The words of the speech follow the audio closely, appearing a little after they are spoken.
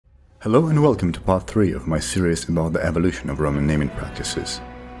Hello and welcome to part 3 of my series about the evolution of Roman naming practices.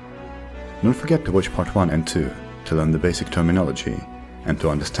 Don't forget to watch part 1 and 2 to learn the basic terminology and to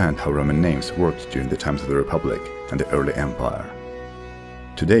understand how Roman names worked during the times of the Republic and the early Empire.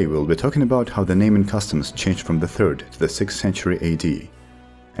 Today we'll be talking about how the naming customs changed from the 3rd to the 6th century AD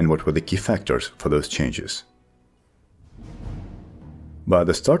and what were the key factors for those changes. By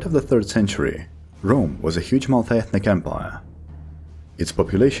the start of the 3rd century, Rome was a huge multi-ethnic empire. Its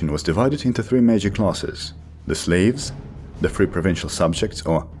population was divided into 3 major classes: the slaves, the free provincial subjects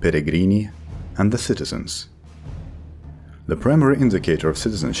or peregrini, and the citizens. The primary indicator of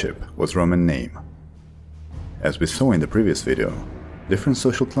citizenship was Roman name. As we saw in the previous video, different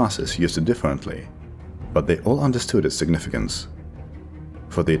social classes used it differently, but they all understood its significance.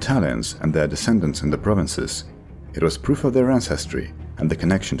 For the Italians and their descendants in the provinces, it was proof of their ancestry and the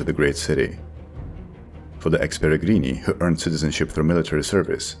connection to the great city. For the ex-peregrini who earned citizenship through military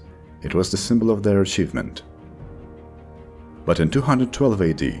service, it was the symbol of their achievement. But in 212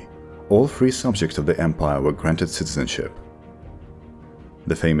 AD, all free subjects of the empire were granted citizenship.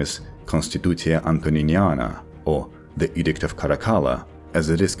 The famous Constitutia Antoniniana, or the Edict of Caracalla, as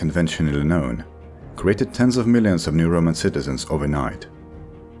it is conventionally known, created tens of millions of new Roman citizens overnight.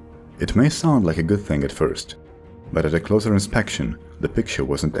 It may sound like a good thing at first, but at a closer inspection, the picture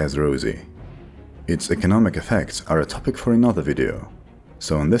wasn't as rosy. Its economic effects are a topic for another video,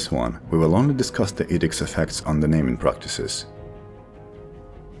 so in this one we will only discuss the edict's effects on the naming practices.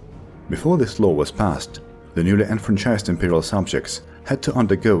 Before this law was passed, the newly enfranchised imperial subjects had to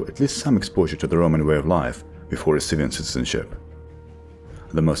undergo at least some exposure to the Roman way of life before receiving citizenship.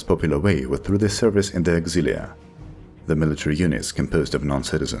 The most popular way was through their service in the auxilia, the military units composed of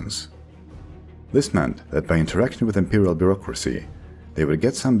non-citizens. This meant that by interacting with imperial bureaucracy, they would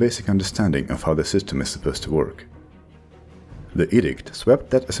get some basic understanding of how the system is supposed to work. The edict swept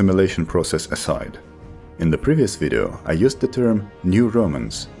that assimilation process aside. In the previous video, I used the term New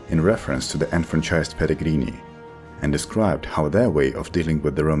Romans in reference to the enfranchised peregrini, and described how their way of dealing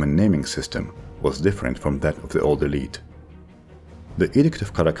with the Roman naming system was different from that of the old elite. The Edict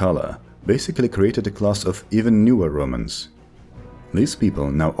of Caracalla basically created a class of even newer Romans. These people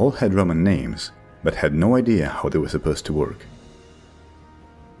now all had Roman names, but had no idea how they were supposed to work.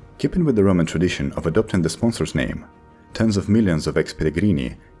 Keeping with the Roman tradition of adopting the sponsor's name, tens of millions of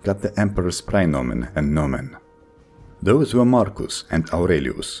ex-peregrini got the emperor's praenomen and nomen. Those were Marcus and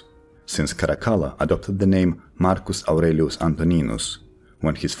Aurelius, since Caracalla adopted the name Marcus Aurelius Antoninus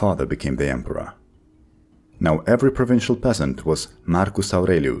when his father became the emperor. Now every provincial peasant was Marcus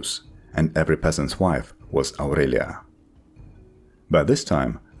Aurelius, and every peasant's wife was Aurelia. By this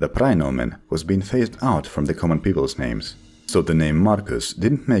time, the praenomen was being phased out from the common people's names, so the name Marcus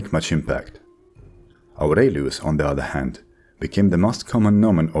didn't make much impact. Aurelius, on the other hand, became the most common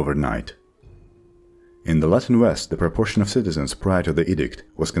nomen overnight. In the Latin West, the proportion of citizens prior to the edict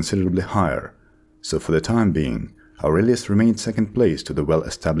was considerably higher, so for the time being, Aurelius remained second place to the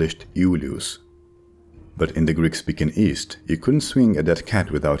well-established Iulius. But in the Greek-speaking East, you couldn't swing a dead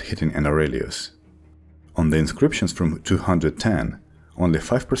cat without hitting an Aurelius. On the inscriptions from 210, only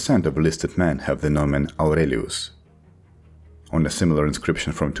 5% of listed men have the nomen Aurelius. On a similar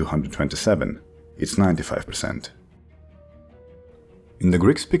inscription from 227, it's 95%. In the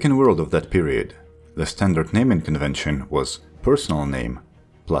Greek-speaking world of that period, the standard naming convention was personal name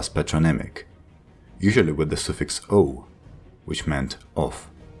plus patronymic, usually with the suffix "o", which meant of.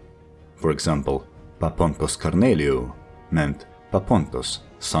 For example, Papontos Corneliu meant Papontos,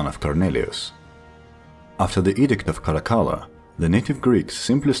 son of Cornelius. After the Edict of Caracalla, the native Greeks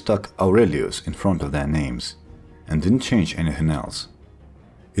simply stuck Aurelius in front of their names, and didn't change anything else.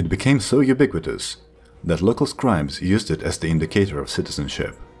 It became so ubiquitous that local scribes used it as the indicator of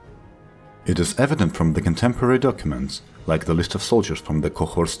citizenship. It is evident from the contemporary documents, like the list of soldiers from the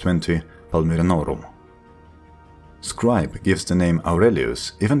Cohors 20 Palmyrenorum. Scribe gives the name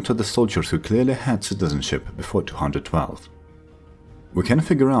Aurelius even to the soldiers who clearly had citizenship before 212. We can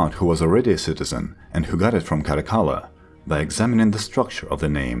figure out who was already a citizen and who got it from Caracalla by examining the structure of the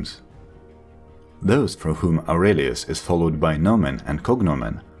names. Those for whom Aurelius is followed by nomen and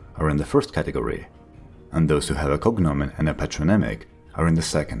cognomen are in the first category, and those who have a cognomen and a patronymic are in the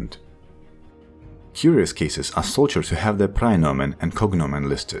second. Curious cases are soldiers who have their praenomen and cognomen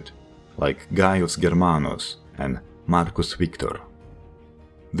listed, like Gaius Germanus and Marcus Victor.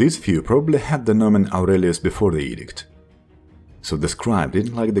 These few probably had the nomen Aurelius before the edict, so the scribe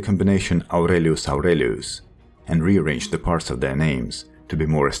didn't like the combination Aurelius Aurelius and rearranged the parts of their names to be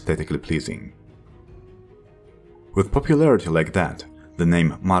more aesthetically pleasing. With popularity like that, the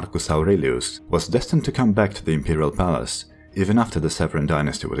name Marcus Aurelius was destined to come back to the imperial palace even after the Severan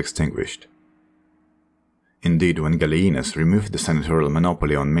dynasty was extinguished. Indeed, when Gallienus removed the senatorial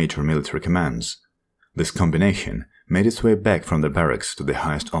monopoly on major military commands, this combination made its way back from the barracks to the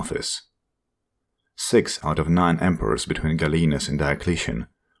highest office. 6 out of 9 emperors between Gallienus and Diocletian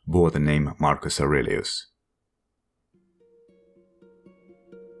bore the name Marcus Aurelius.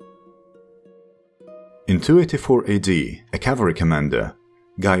 In 284 AD, a cavalry commander,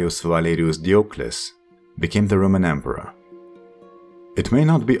 Gaius Valerius Diocles, became the Roman emperor. It may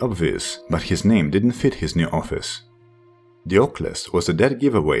not be obvious, but his name didn't fit his new office. Diocles was a dead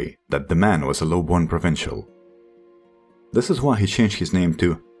giveaway that the man was a low-born provincial. This is why he changed his name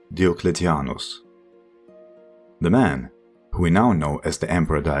to Diocletianus. The man, who we now know as the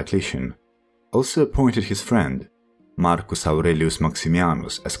Emperor Diocletian, also appointed his friend, Marcus Aurelius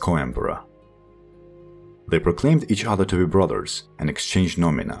Maximianus, as co-emperor. They proclaimed each other to be brothers and exchanged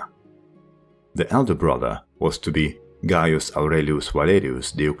nomina. The elder brother was to be Gaius Aurelius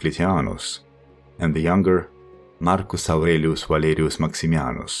Valerius Diocletianus, and the younger, Marcus Aurelius Valerius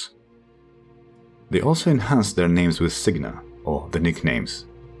Maximianus. They also enhanced their names with signa, or the nicknames.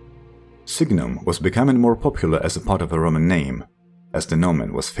 Signum was becoming more popular as a part of a Roman name, as the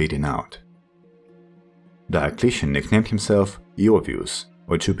nomen was fading out. Diocletian nicknamed himself Jovius,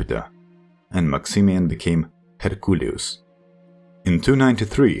 or Jupiter, and Maximian became Herculeus. In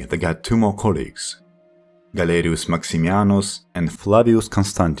 293 they got 2 more colleagues, Galerius Maximianus and Flavius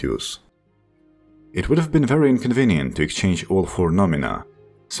Constantius. It would have been very inconvenient to exchange all 4 nomina,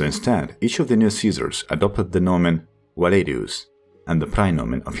 so instead each of the new Caesars adopted the nomen Valerius and the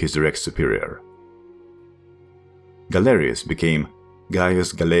praenomen of his direct superior. Galerius became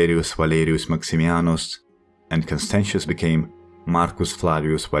Gaius Galerius Valerius Maximianus, and Constantius became Marcus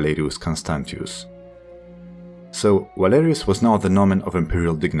Flavius Valerius Constantius. So Valerius was now the nomen of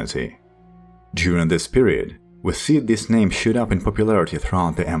imperial dignity. During this period, we see this name shoot up in popularity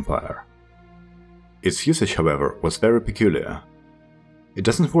throughout the empire. Its usage, however, was very peculiar. It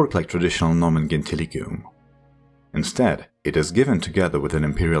doesn't work like traditional nomen gentilicium. Instead, it is given together with an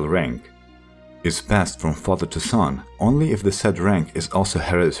imperial rank, is passed from father to son only if the said rank is also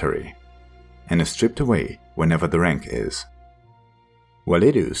hereditary, and is stripped away whenever the rank is.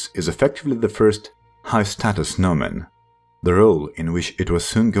 Valerius is effectively the first high-status nomen, the role in which it was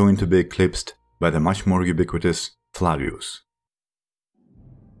soon going to be eclipsed by the much more ubiquitous Flavius.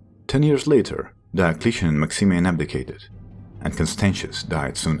 10 years later, Diocletian and Maximian abdicated, and Constantius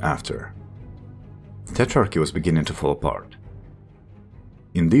died soon after. The Tetrarchy was beginning to fall apart.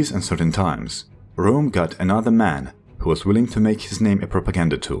 In these uncertain times, Rome got another man who was willing to make his name a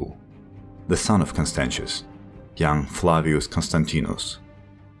propaganda tool, the son of Constantius, young Flavius Constantinus.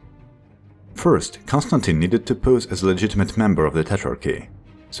 First, Constantine needed to pose as a legitimate member of the Tetrarchy,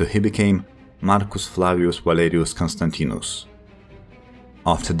 so he became Marcus Flavius Valerius Constantinus.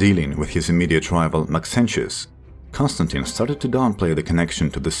 After dealing with his immediate rival Maxentius, Constantine started to downplay the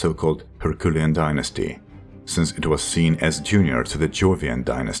connection to the so-called Herculean dynasty, since it was seen as junior to the Jovian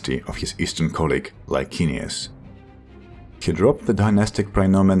dynasty of his eastern colleague Licinius. He dropped the dynastic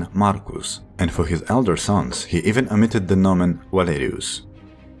praenomen Marcus, and for his elder sons he even omitted the nomen Valerius.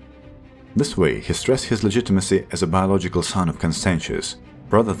 This way he stressed his legitimacy as a biological son of Constantius,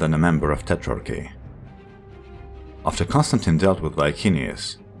 rather than a member of Tetrarchy. After Constantine dealt with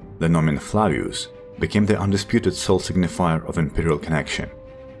Licinius, the nomen Flavius became the undisputed sole signifier of imperial connection.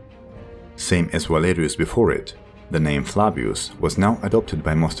 Same as Valerius before it, the name Flavius was now adopted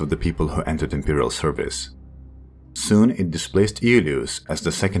by most of the people who entered imperial service. Soon it displaced Iulius as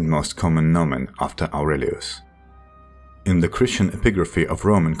the second most common nomen after Aurelius. In the Christian epigraphy of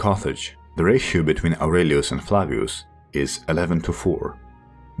Rome and Carthage, the ratio between Aurelius and Flavius is 11:4,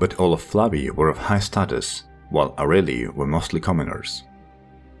 but all of Flavii were of high status, while Aurelii were mostly commoners.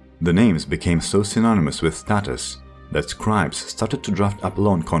 The names became so synonymous with status that scribes started to draft up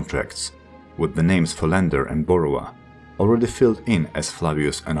loan contracts, with the names for lender and borrower already filled in as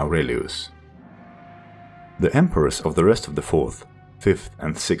Flavius and Aurelius. The emperors of the rest of the 4th, 5th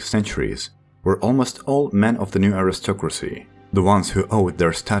and 6th centuries were almost all men of the new aristocracy, the ones who owed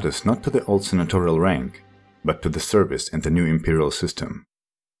their status not to the old senatorial rank, but to the service in the new imperial system.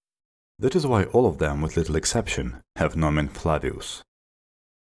 That is why all of them, with little exception, have nomen Flavius.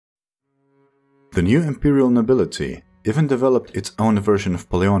 The new imperial nobility even developed its own version of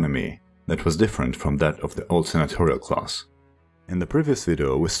polyonymy that was different from that of the old senatorial class. In the previous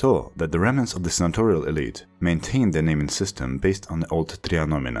video we saw that the remnants of the senatorial elite maintained their naming system based on the old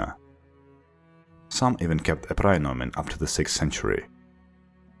trianomina. Some even kept a praenomen up to the 6th century.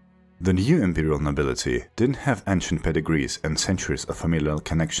 The new imperial nobility didn't have ancient pedigrees and centuries of familial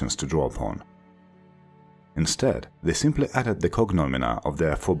connections to draw upon. Instead, they simply added the cognomina of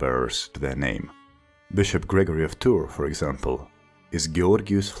their forebears to their name. Bishop Gregory of Tours, for example, is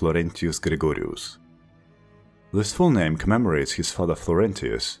Georgius Florentius Gregorius. This full name commemorates his father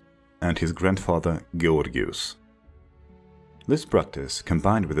Florentius and his grandfather Georgius. This practice,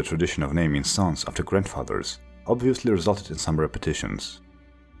 combined with the tradition of naming sons after grandfathers, obviously resulted in some repetitions.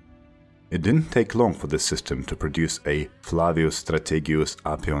 It didn't take long for this system to produce a Flavius Strategius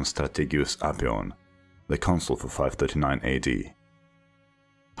Appion, the consul for 539 AD.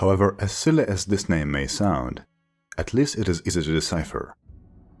 However, as silly as this name may sound, at least it is easy to decipher.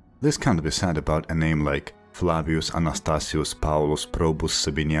 This can't be said about a name like Flavius Anastasius Paulus Probus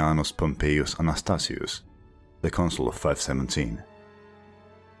Sabinianus Pompeius Anastasius, the consul of 517.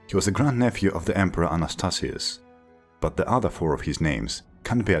 He was a grandnephew of the Emperor Anastasius, but the other four of his names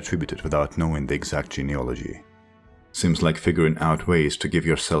can't be attributed without knowing the exact genealogy. Seems like figuring out ways to give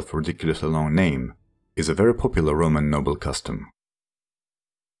yourself a ridiculously long name is a very popular Roman noble custom.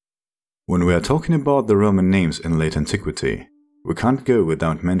 When we are talking about the Roman names in late antiquity, we can't go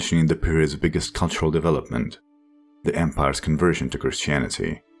without mentioning the period's biggest cultural development, the empire's conversion to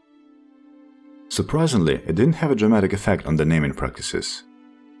Christianity. Surprisingly, it didn't have a dramatic effect on the naming practices.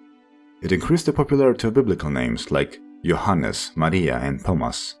 It increased the popularity of biblical names like Johannes, Maria, and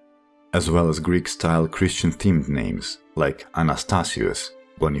Thomas, as well as Greek-style Christian-themed names like Anastasius,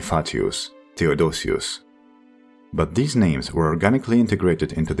 Bonifatius, Theodosius. But these names were organically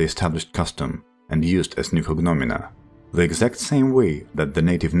integrated into the established custom and used as new cognomina, the exact same way that the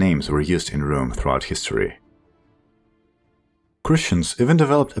native names were used in Rome throughout history. Christians even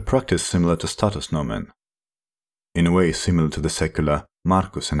developed a practice similar to status nomen. In a way similar to the secular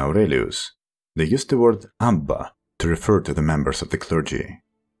Marcus and Aurelius, they used the word Abba to refer to the members of the clergy.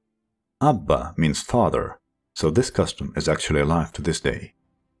 Abba means father, so this custom is actually alive to this day.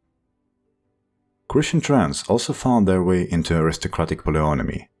 Christian trends also found their way into aristocratic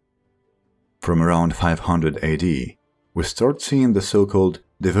polyonymy. From around 500 AD, we start seeing the so-called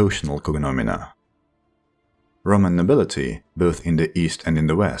devotional cognomina. Roman nobility, both in the East and in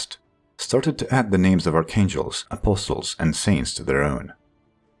the West, started to add the names of archangels, apostles, and saints to their own.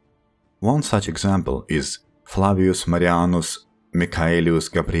 One such example is Flavius Marianus Michaelius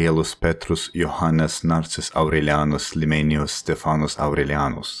Gabrielus Petrus Johannes Narcissus Aurelianus Limenius Stephanus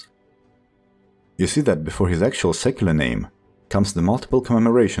Aurelianus. You see that before his actual secular name comes the multiple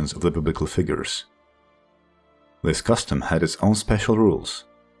commemorations of the biblical figures. This custom had its own special rules.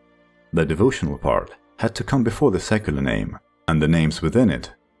 The devotional part had to come before the secular name, and the names within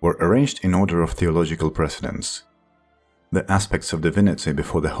it were arranged in order of theological precedence. The aspects of divinity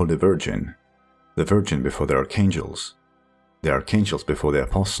before the Holy Virgin, the Virgin before the archangels before the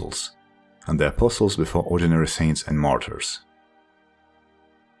apostles, and the apostles before ordinary saints and martyrs.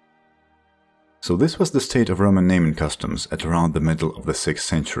 So this was the state of Roman naming customs at around the middle of the 6th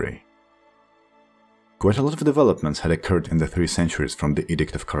century. Quite a lot of developments had occurred in the 3 centuries from the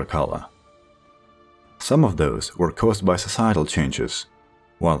Edict of Caracalla. Some of those were caused by societal changes,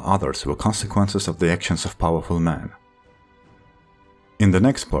 while others were consequences of the actions of powerful men. In the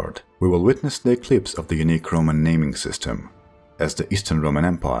next part, we will witness the eclipse of the unique Roman naming system, as the Eastern Roman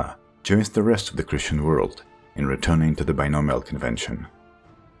Empire joins the rest of the Christian world in returning to the binomial convention.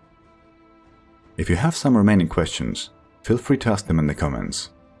 If you have some remaining questions, feel free to ask them in the comments.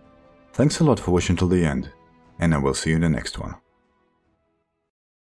 Thanks a lot for watching till the end, and I will see you in the next one.